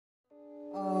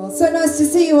So nice to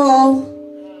see you all.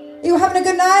 Are you all having a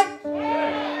good night?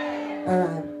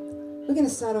 Alright, we're going to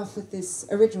start off with this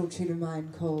original tune of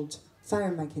mine called Fire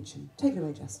in My Kitchen. Take it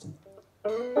away, Justin.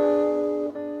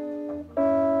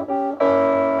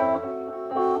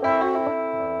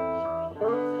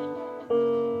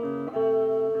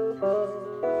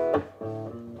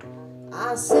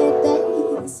 I said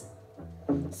there's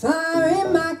fire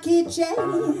in my kitchen,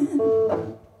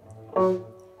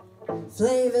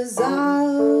 flavors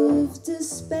of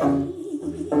despair.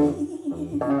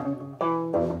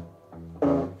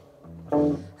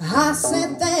 I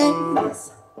said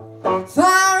there's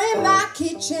fire in my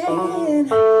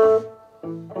kitchen,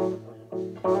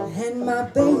 and my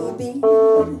baby,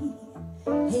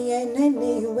 he ain't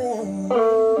anywhere.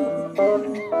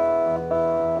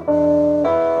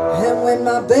 And when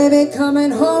my baby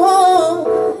coming home,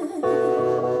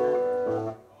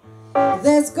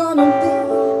 there's gonna be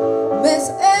mess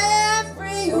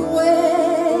everywhere.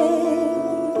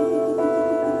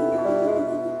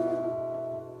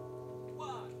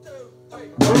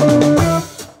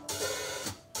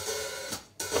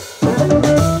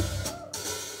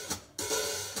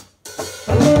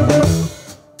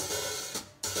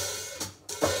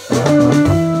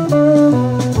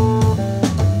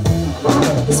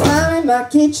 My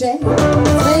kitchen,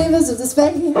 flavors of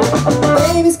despair.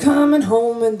 Baby's coming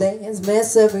home and there's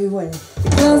mess everywhere.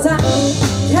 Because I'm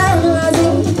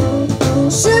caramelizing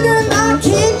sugar in my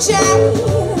kitchen.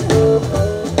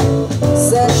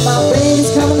 Said my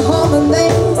baby's coming home and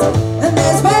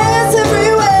there's mess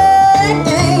everywhere.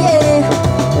 Yeah, yeah.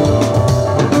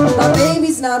 My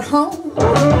baby's not home,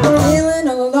 I'm feeling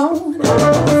all alone.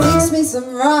 Fix me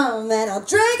some rum and I'll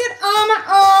drink it on my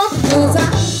own. Because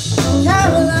I'm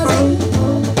caramelizing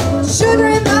sugar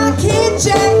in my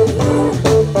kitchen.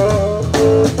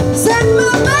 Said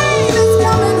my baby's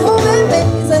coming home and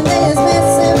there's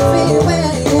mess everywhere.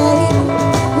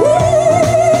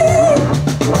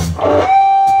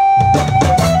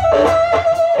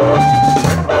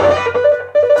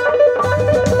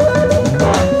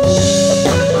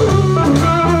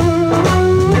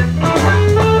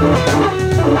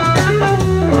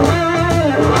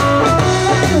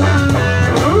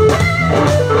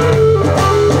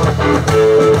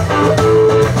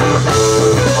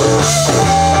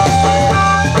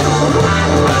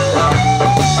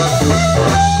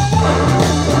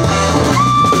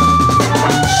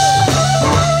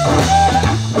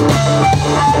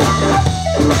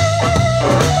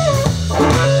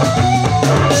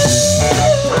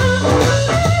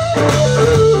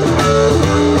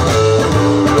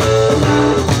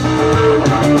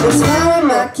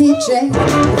 Kitchen,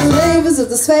 flavors of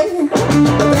despair.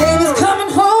 Baby's coming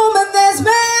home and there's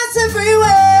mess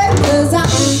everywhere. Cause I'm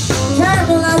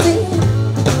caramelizing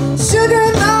sugar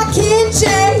in my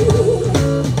kitchen.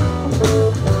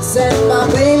 Said my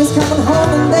baby's coming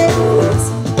home and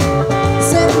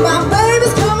said my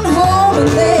baby's coming home and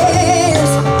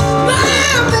my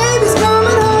baby's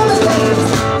coming home and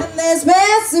there's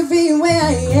mess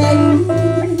everywhere.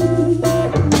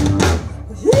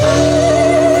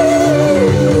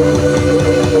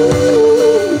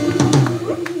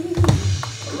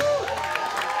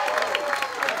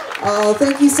 Oh,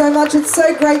 thank you so much. It's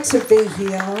so great to be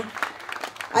here.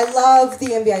 I love the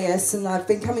MBAS and I've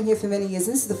been coming here for many years.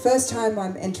 This is the first time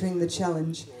I'm entering the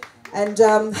challenge. And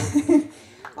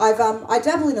I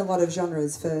dabble in a lot of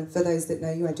genres for those that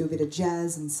know you. I do a bit of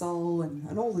jazz and soul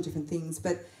and all the different things.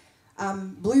 But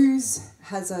blues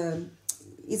is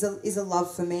a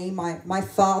love for me. My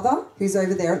father, who's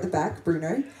over there at the back,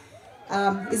 Bruno,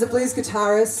 is a blues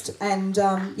guitarist, and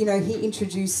you know, he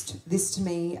introduced this to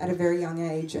me at a very young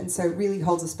age, and so it really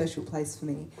holds a special place for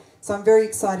me. So I'm very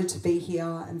excited to be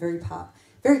here and very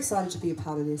excited to be a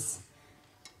part of this.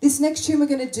 This next tune we're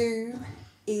going to do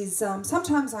is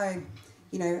sometimes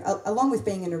you know, along with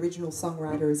being an original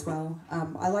songwriter as well,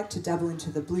 I like to dabble into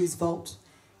the blues vault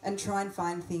and try and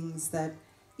find things that,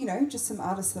 you know, just some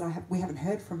artists that we haven't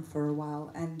heard from for a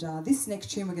while. And this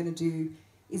next tune we're going to do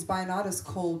is by an artist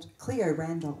called Cleo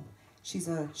Randall. She's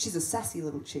a sassy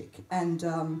little chick, and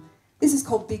this is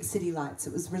called Big City Lights.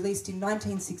 It was released in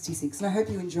 1966, and I hope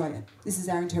you enjoy it. This is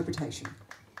our interpretation.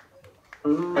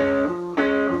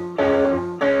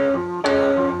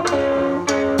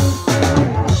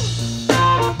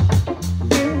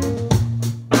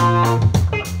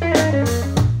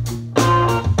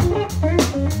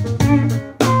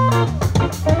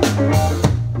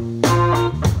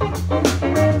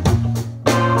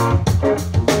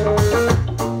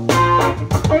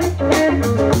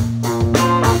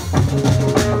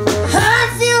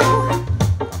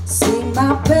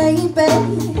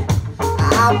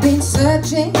 I've been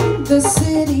searching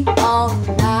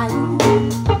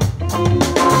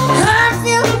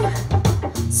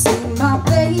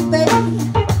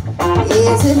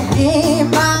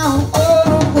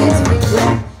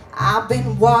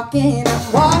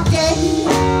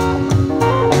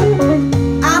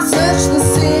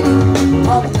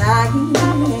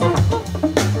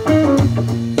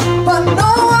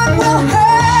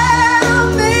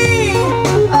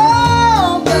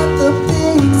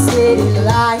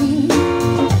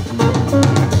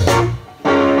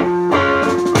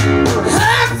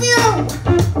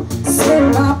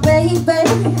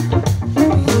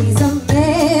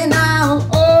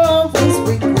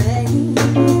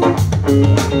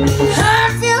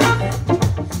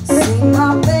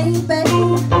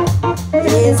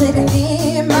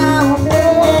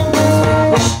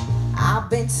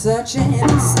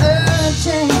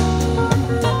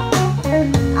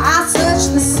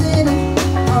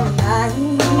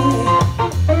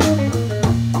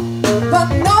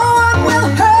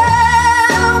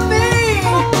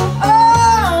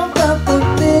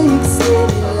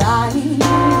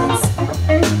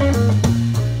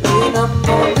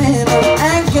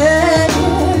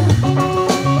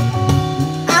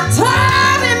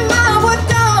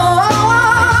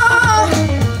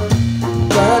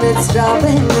It's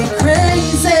driving me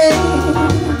crazy.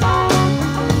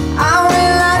 I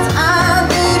realize I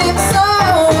need him so.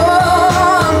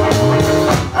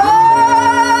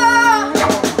 Oh,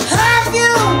 have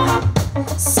you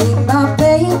seen my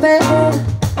baby?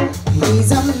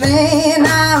 He's a man I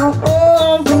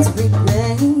always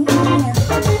regret.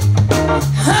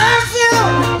 Have you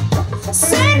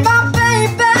seen my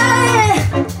baby?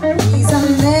 He's a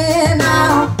man I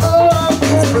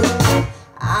always regret.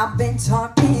 I've been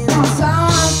talking and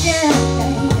talking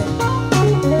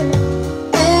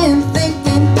and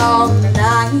thinking all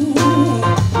night,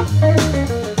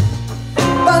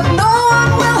 but no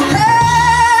one will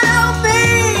help me.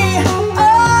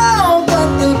 Oh, but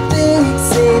the big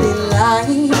city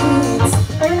lights.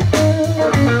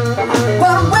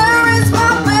 But where is my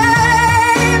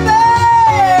baby?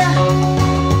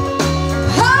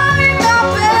 Honey, my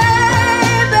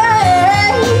baby.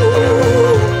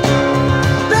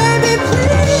 Baby,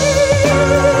 please,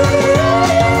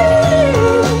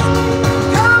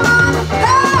 come on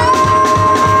home.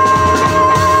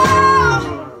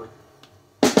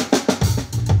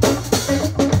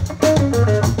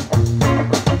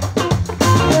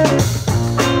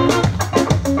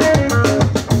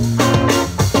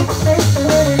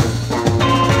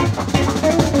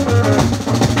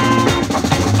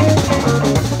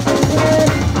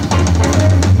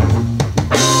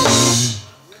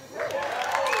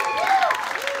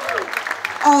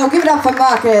 Oh, give it up for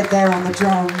Mark Ed there on the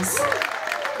drums.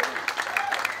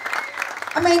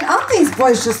 I mean, aren't these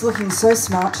boys just looking so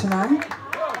smart tonight?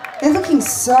 They're looking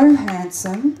so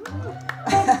handsome.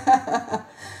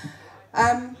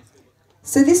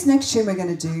 So this next tune we're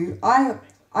going to do, I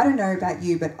don't know about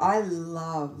you, but I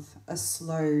love a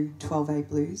slow 12/8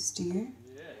 blues. Do you?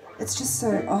 It's just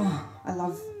so, oh, I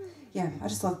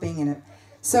just love being in it.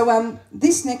 So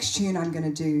this next tune I'm going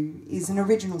to do is an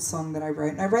original song that I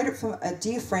wrote. And I wrote it for a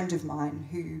dear friend of mine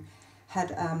who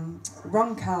had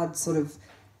wrong card sort of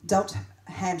dealt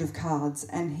hand of cards,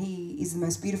 and he is the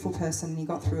most beautiful person and he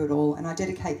got through it all, and I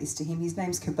dedicate this to him. His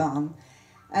name's Kaban,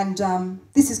 and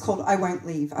this is called I Won't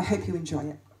Leave. I hope you enjoy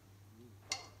it.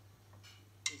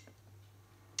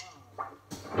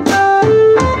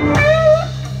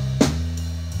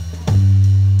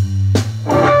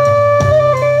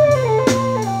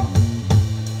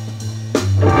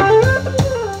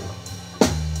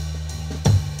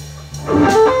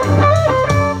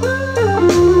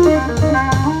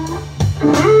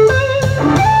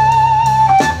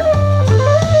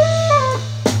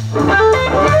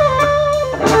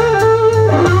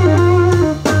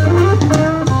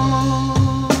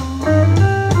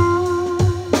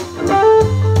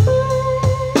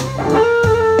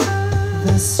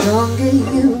 The stronger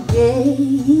you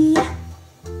get,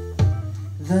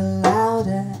 the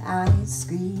louder I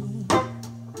scream.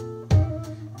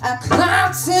 I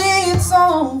climb till it's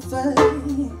over,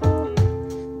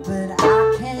 but I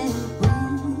can't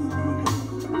breathe.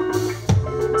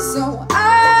 So I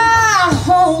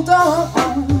hold on,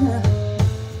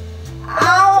 I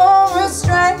won't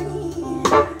restrain,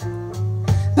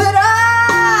 but I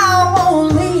won't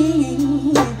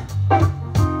leave.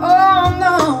 Oh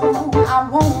no, I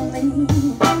won't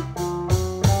leave.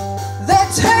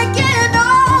 They're taking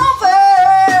over.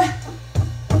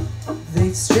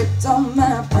 They've stripped all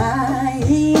my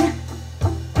pride.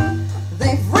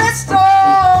 They've risked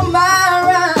all my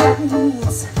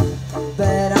rights,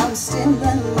 but I'm still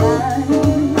alive.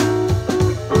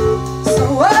 So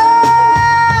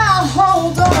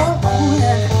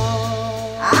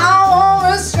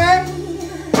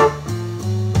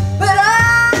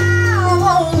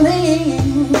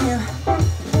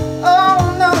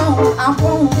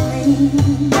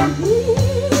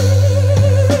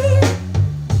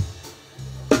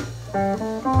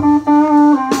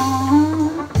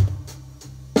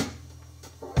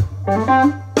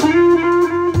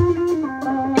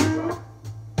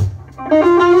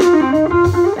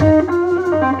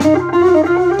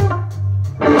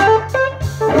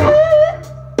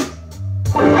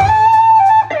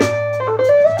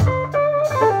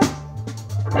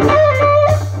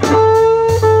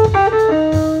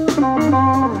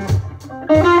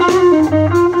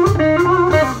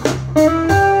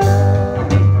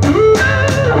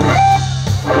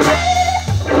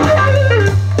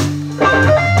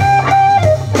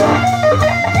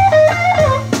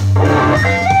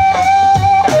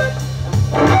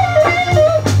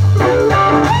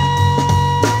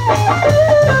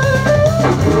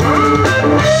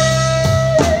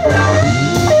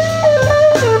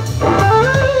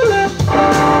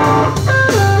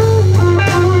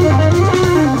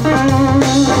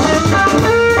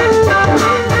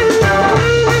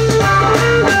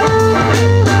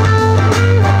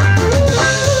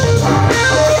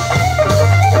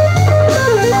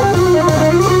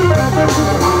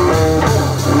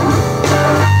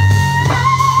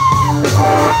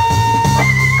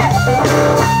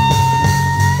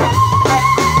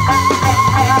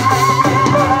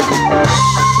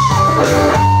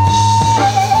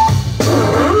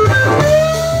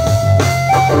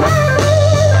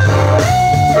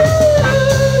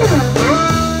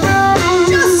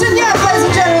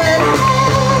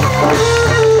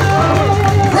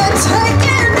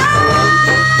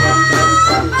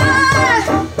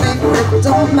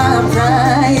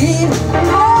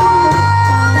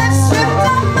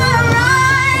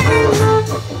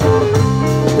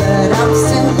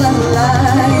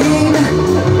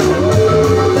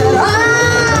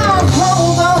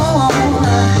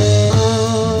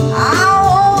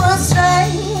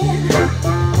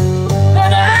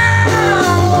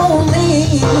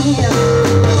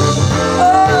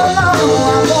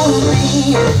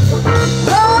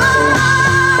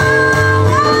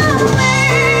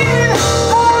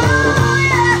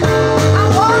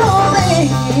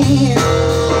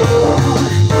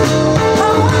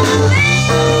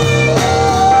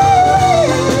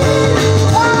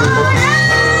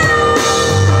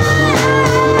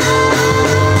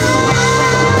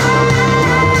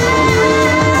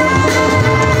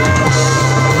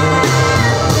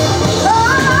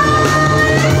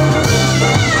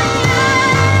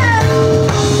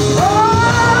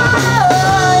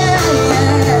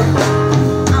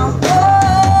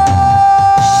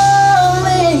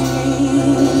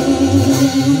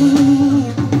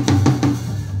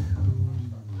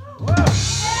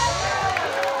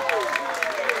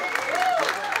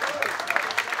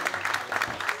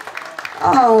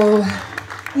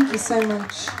so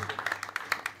much.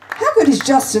 How good is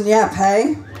Justin Yap,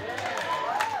 hey?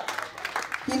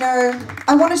 You know,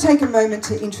 I want to take a moment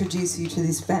to introduce you to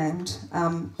this band.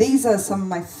 These are some of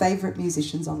my favourite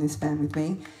musicians on this band with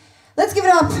me. Let's give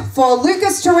it up for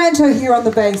Lucas Taranto here on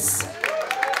the bass.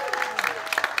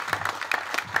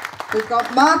 We've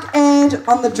got Mark Ed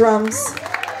on the drums.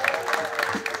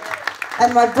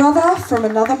 And my brother from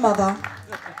another mother.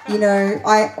 You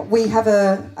know, we have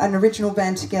an original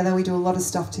band together. We do a lot of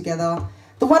stuff together.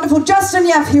 The wonderful Justin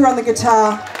Yap here on the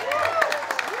guitar.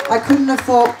 I couldn't have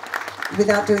thought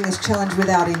without doing this challenge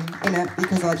without him in it,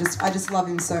 because I just love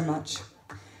him so much.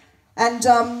 And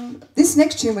this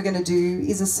next tune we're going to do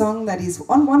is a song that is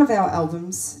on one of our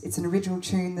albums. It's an original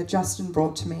tune that Justin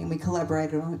brought to me and we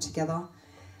collaborated on it together.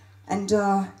 And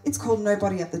it's called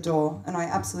Nobody at the Door, and I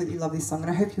absolutely love this song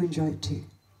and I hope you enjoy it too.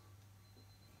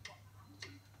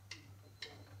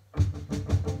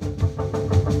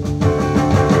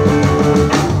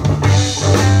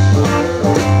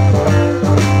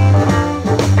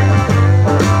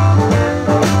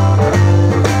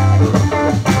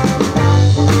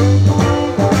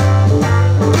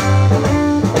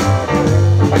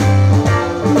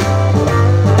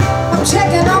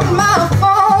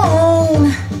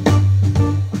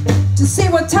 See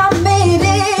what time it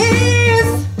is.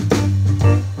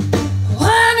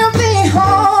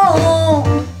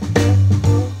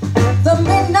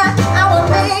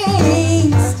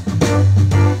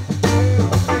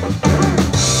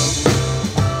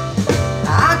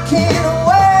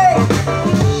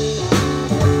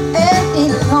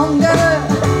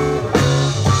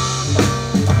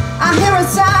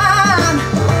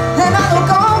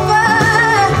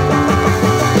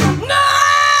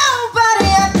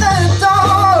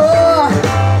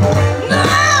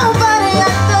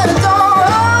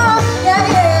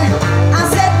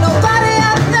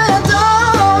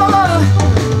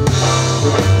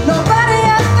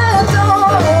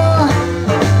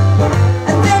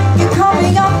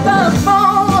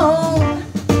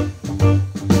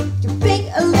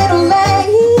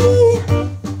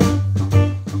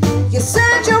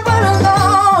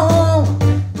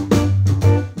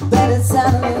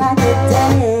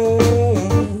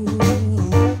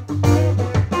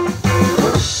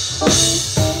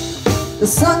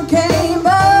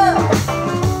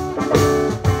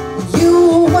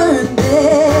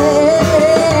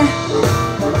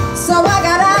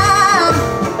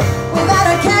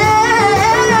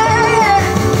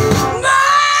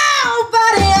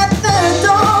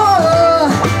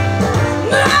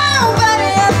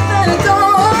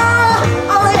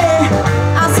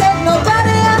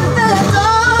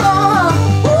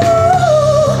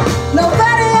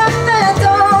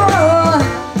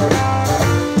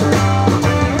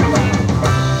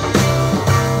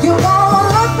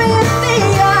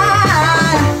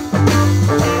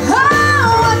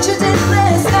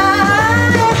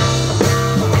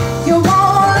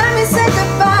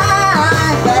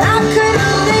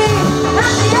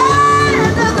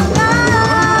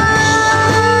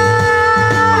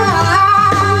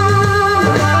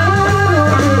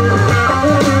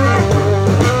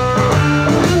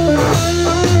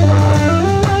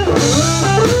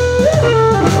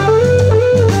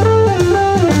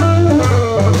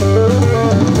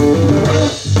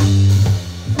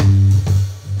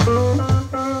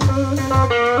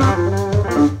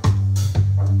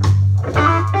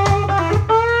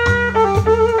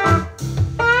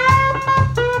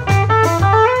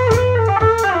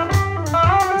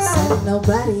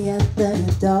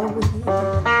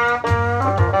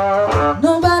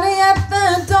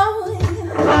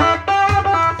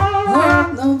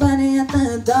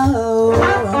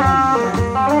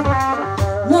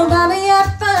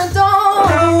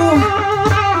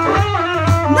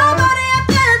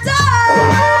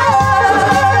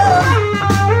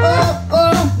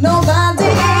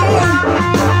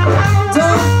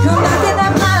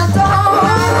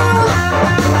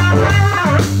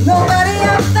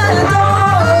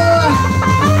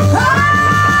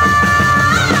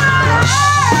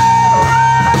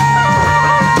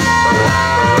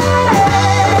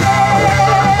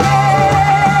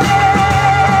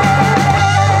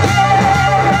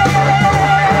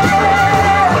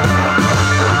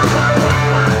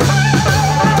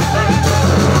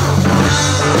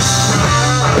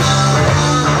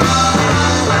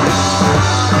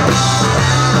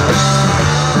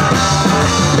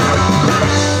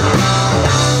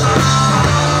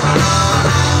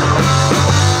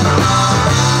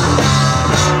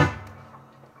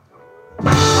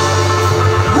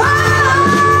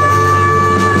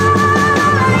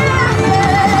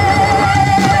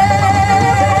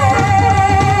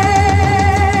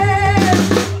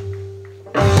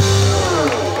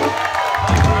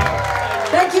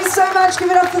 much.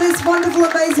 Give it up for this wonderful,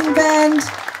 amazing band.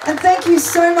 And thank you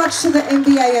so much to the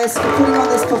MBAS for putting on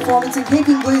this performance and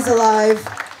keeping blues alive.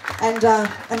 And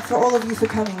for all of you for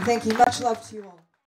coming. Thank you. Much love to you all.